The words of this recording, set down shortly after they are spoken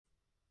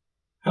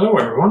Hello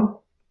everyone,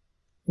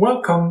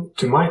 welcome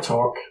to my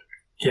talk,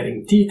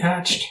 Getting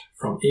Detached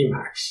from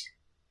Emacs.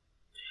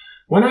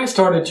 When I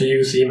started to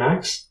use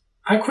Emacs,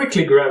 I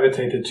quickly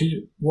gravitated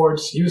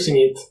towards using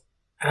it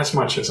as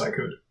much as I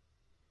could.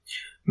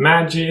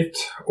 Magit,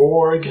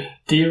 org,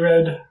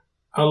 dred,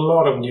 a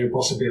lot of new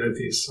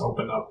possibilities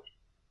opened up.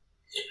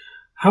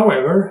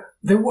 However,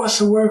 there was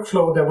a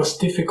workflow that was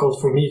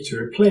difficult for me to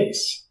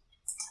replace.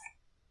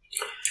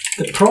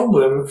 The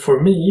problem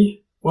for me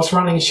was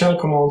running shell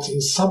commands in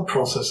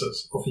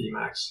sub-processes of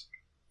Emacs,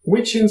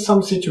 which in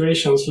some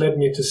situations led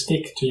me to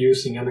stick to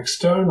using an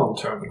external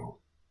terminal.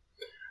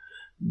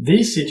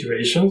 These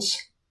situations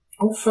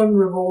often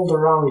revolved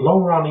around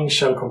long-running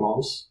shell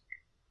commands,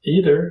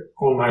 either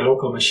on my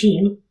local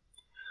machine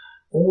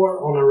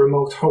or on a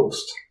remote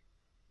host.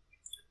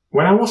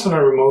 When I was on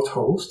a remote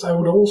host, I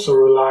would also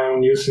rely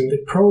on using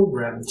the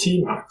program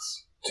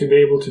Emacs to be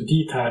able to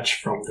detach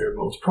from the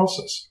remote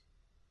process.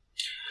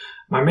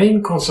 My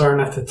main concern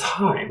at the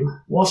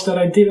time was that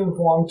I didn't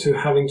want to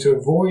having to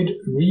avoid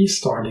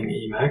restarting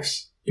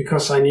Emacs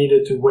because I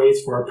needed to wait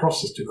for a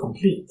process to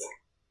complete.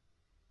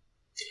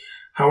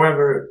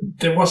 However,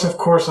 there was of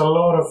course a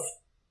lot of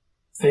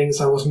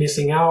things I was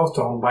missing out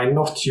on by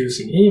not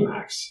using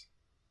Emacs.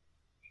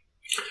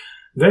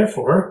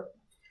 Therefore,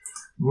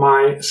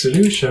 my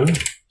solution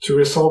to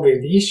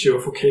resolving the issue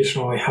of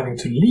occasionally having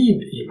to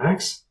leave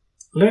Emacs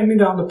led me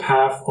down the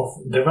path of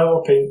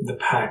developing the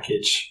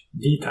package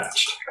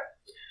Detached.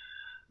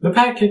 The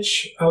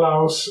package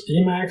allows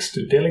Emacs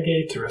to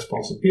delegate the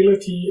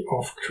responsibility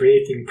of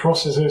creating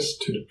processes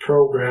to the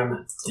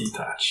program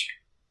Detached.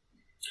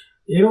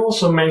 It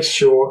also makes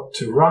sure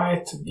to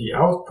write the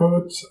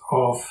output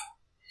of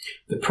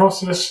the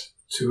process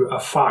to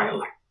a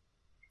file,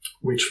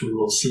 which we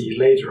will see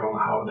later on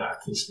how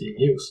that is being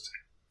used.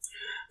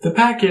 The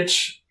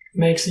package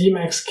makes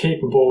Emacs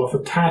capable of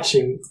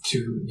attaching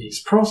to these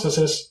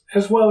processes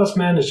as well as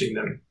managing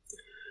them.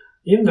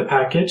 In the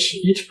package,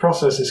 each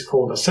process is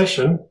called a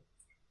session,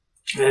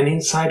 and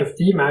inside of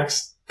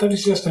Emacs, that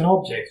is just an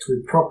object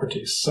with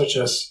properties such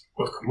as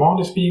what command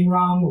is being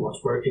run,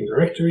 what working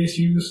directory is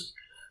used,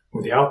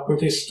 where the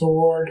output is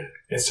stored,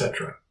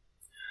 etc.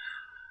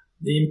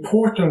 The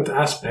important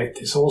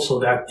aspect is also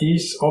that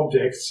these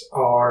objects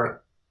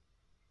are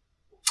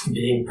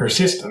being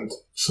persistent,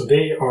 so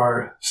they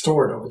are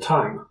stored over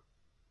time.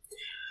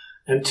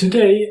 And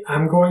today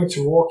I'm going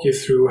to walk you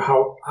through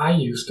how I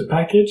use the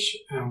package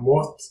and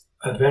what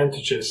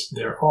advantages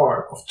there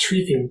are of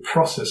treating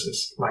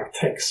processes like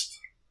text.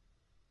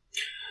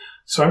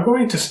 So I'm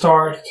going to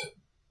start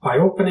by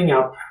opening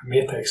up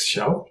Metax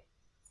shell,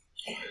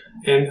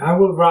 and I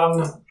will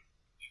run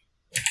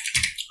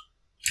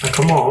a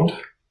command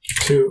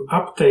to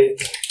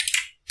update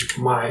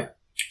my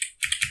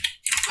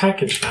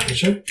package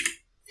manager.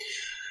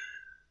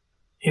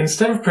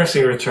 Instead of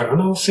pressing return,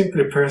 I'll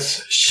simply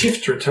press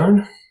shift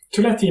return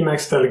to let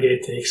Emacs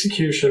delegate the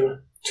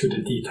execution to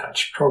the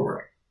detached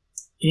program.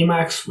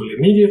 Emacs will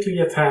immediately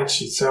attach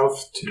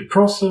itself to the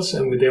process,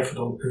 and we therefore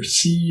don't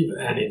perceive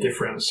any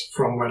difference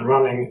from when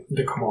running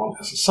the command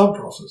as a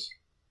sub-process.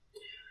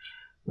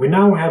 We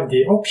now have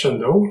the option,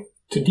 though,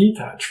 to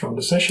detach from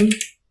the session,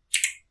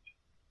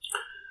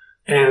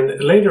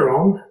 and later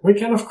on we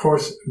can of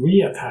course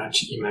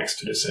reattach Emacs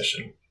to the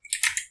session.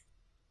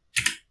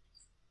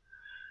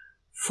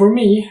 For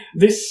me,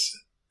 this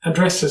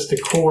addresses the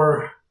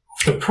core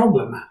of the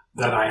problem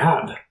that I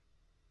had.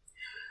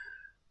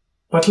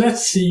 But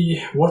let's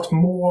see what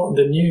more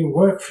the new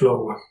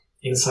workflow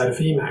inside of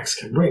Emacs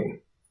can bring.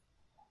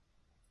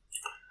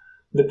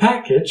 The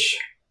package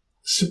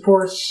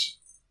supports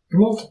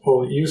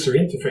multiple user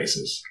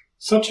interfaces,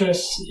 such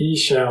as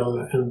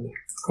eShell and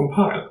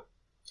compile.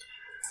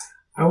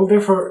 I will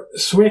therefore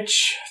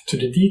switch to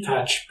the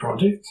Detached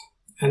project,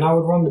 and I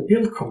will run the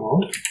build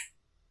command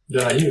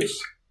that I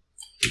use.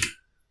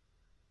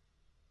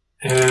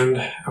 And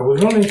I will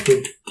run it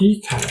with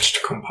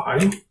detached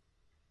compile,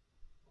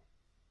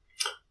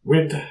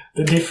 with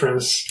the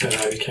difference that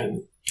I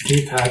can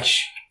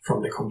detach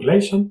from the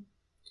compilation.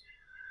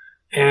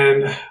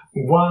 And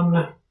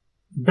one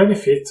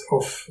benefit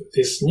of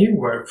this new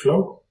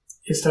workflow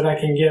is that I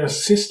can get a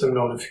system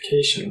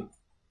notification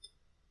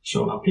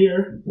shown up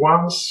here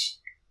once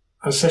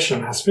a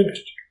session has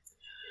finished.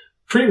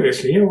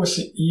 Previously, I was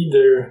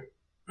either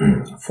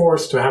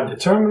forced to have the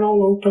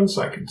terminal open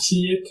so I could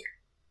see it,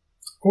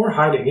 or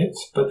hiding it,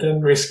 but then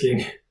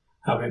risking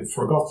having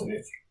forgotten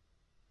it.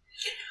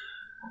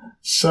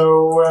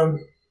 So,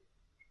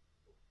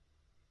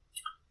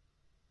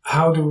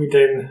 how do we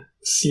then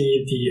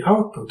see the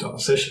output of a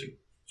session?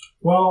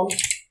 Well,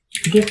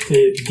 we get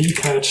the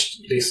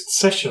detached list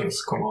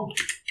sessions command.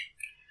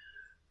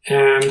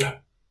 And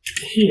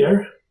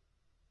here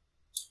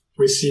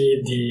we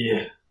see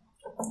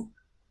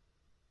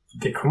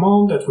the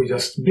command that we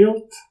just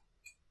built,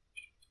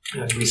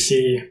 and we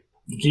see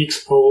the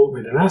geeks poll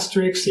with an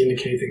asterisk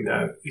indicating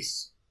that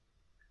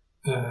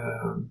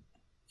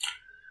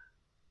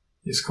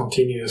is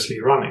continuously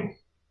running.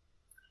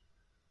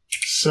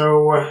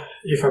 So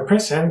if I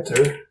press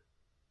enter,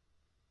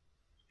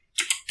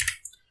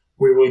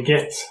 we will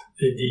get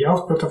the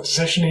output of the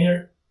session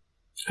here.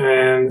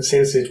 And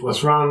since it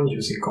was run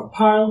using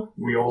compile,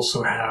 we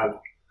also have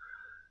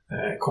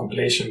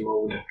compilation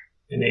mode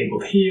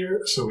enabled here,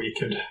 so we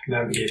could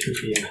navigate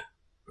between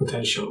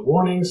potential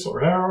warnings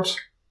or errors.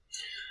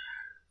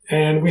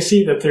 And we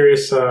see that there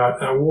is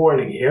a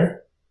warning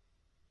here.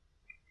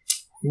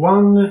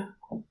 One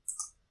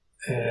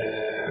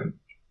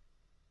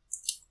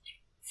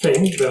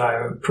thing that I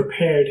have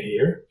prepared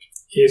here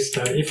is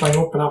that if I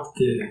open up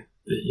the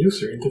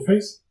user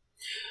interface,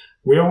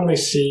 we only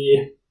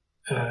see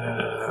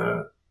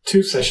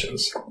 2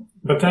 sessions,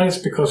 but that is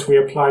because we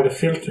applied a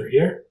filter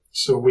here.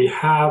 So we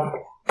have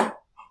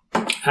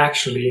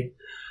actually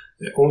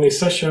only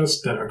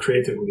sessions that are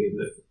created within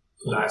the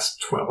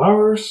last 12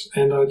 hours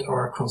and that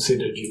are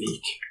considered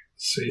unique.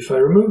 So if I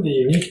remove the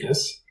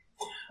uniqueness,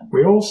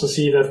 we also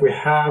see that we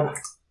have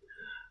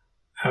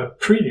a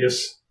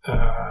previous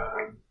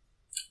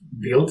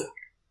build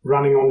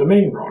running on the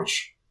main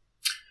branch.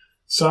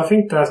 So I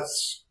think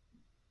that's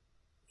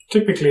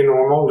typically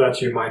normal that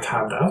you might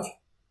have that.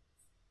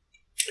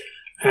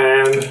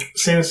 And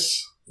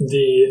since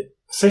the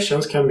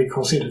sessions can be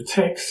considered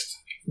text,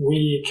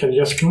 we can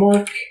just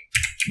mark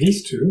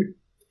these 2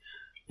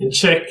 and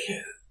check,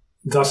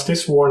 does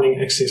this warning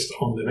exist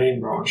on the main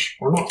branch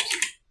or not?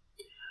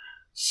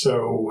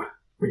 So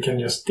we can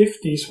just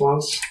diff these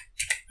ones,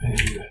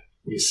 and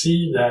we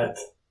see that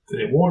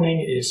the warning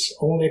is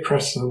only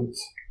present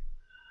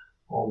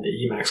on the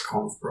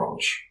EmacsConf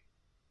branch.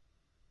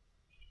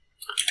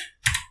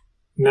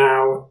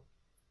 Now,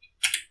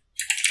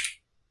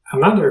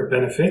 another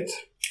benefit,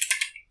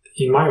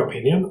 in my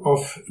opinion,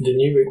 of the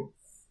new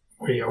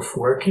way of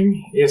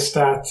working is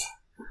that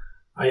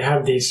I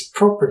have these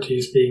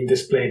properties being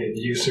displayed in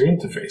the user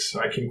interface, so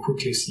I can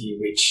quickly see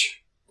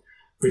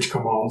which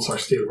commands are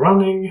still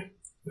running,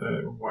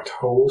 what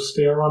host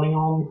they are running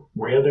on,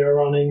 where they are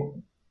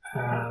running,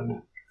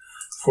 and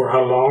for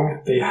how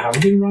long they have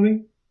been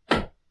running.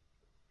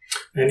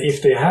 And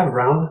if they have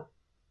run,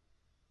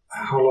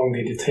 how long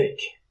did it take?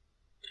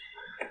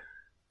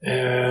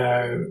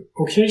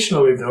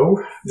 Occasionally, though,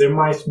 there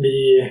might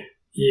be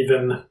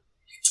even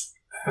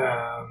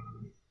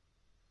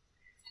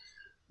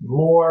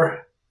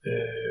more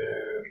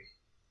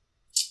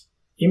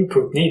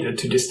input needed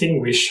to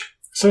distinguish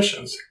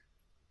sessions.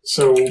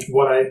 So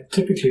what I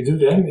typically do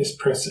then is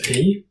press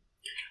A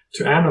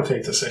to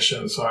annotate a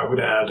session. So I would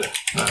add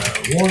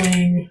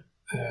warning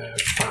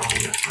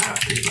found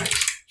at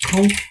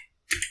EmacsConf,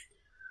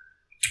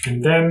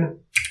 and then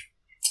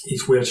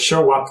it will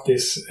show up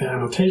this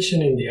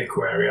annotation in the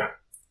echo area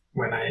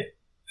when I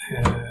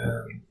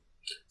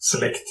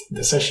select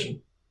the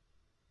session.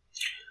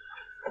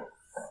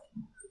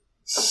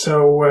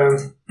 So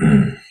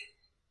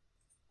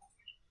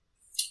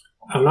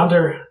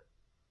another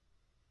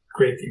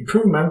great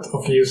improvement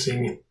of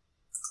using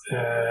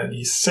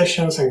these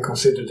sessions and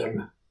consider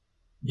them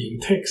being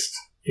text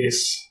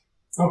is,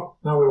 oh,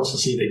 now we also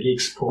see the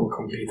geeks poll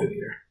completed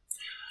here.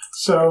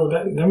 So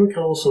then we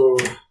can also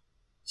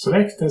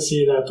select and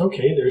see that,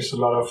 okay, there's a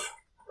lot of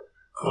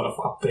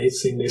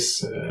updates in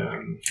this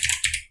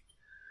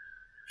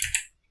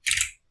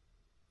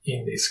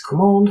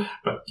command,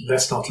 but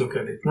let's not look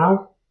at it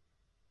now.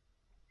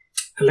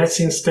 Let's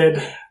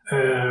instead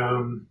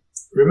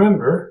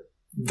remember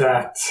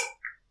that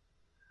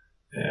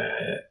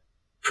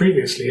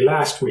previously,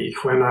 last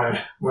week, when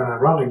I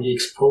run a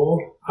Geeks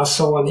poll, I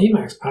saw an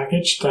Emacs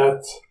package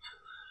that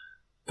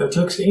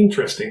looks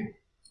interesting,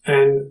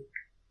 and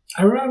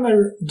I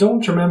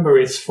don't remember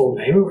its full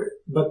name,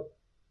 but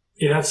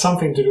it had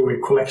something to do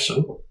with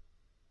collection.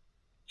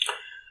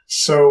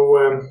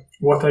 So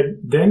what I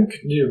then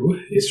could do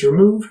is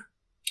remove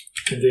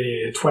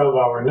the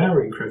 12-hour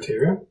narrowing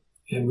criteria,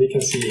 and we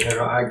can see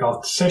here I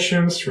got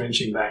sessions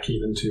ranging back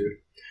even to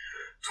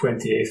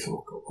 28th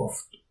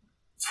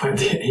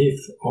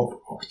of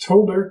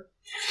October,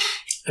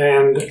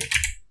 and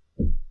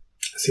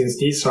since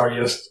these are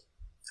just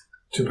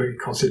to be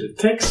considered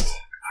text,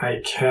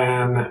 I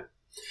can.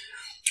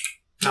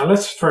 Now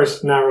let's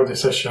first narrow the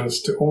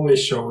sessions to only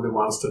show the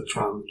ones that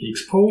run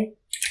Geeks poll,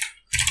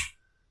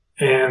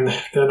 and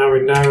then I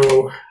will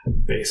narrow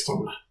based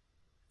on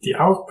the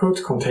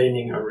output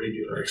containing a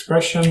regular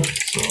expression.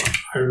 So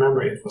I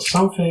remember it was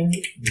something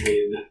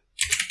with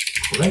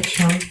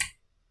collection,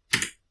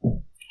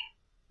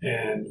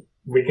 and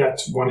we got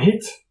one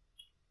hit.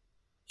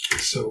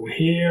 So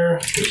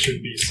here there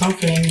should be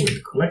something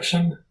with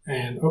collection,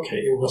 and okay,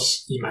 it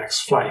was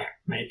Emacs fly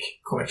make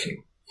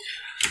collection.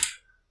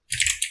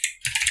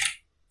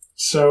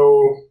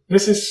 So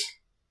this is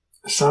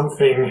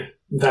something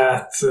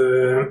that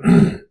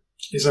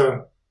is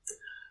a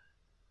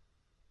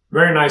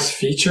very nice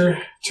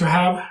feature to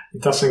have.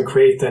 It doesn't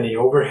create any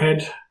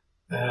overhead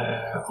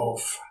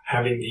of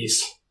having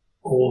these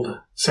old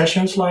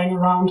sessions lying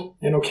around,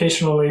 and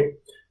occasionally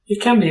it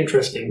can be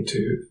interesting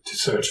to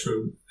search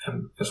through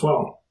them as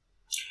well.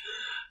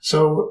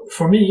 So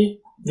for me,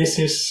 this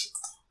is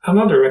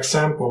another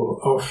example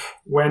of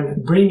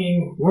when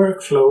bringing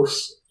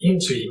workflows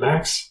into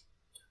Emacs,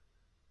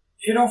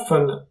 it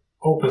often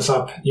opens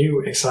up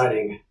new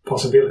exciting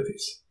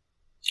possibilities.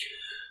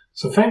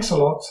 So thanks a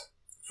lot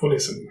for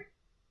listening.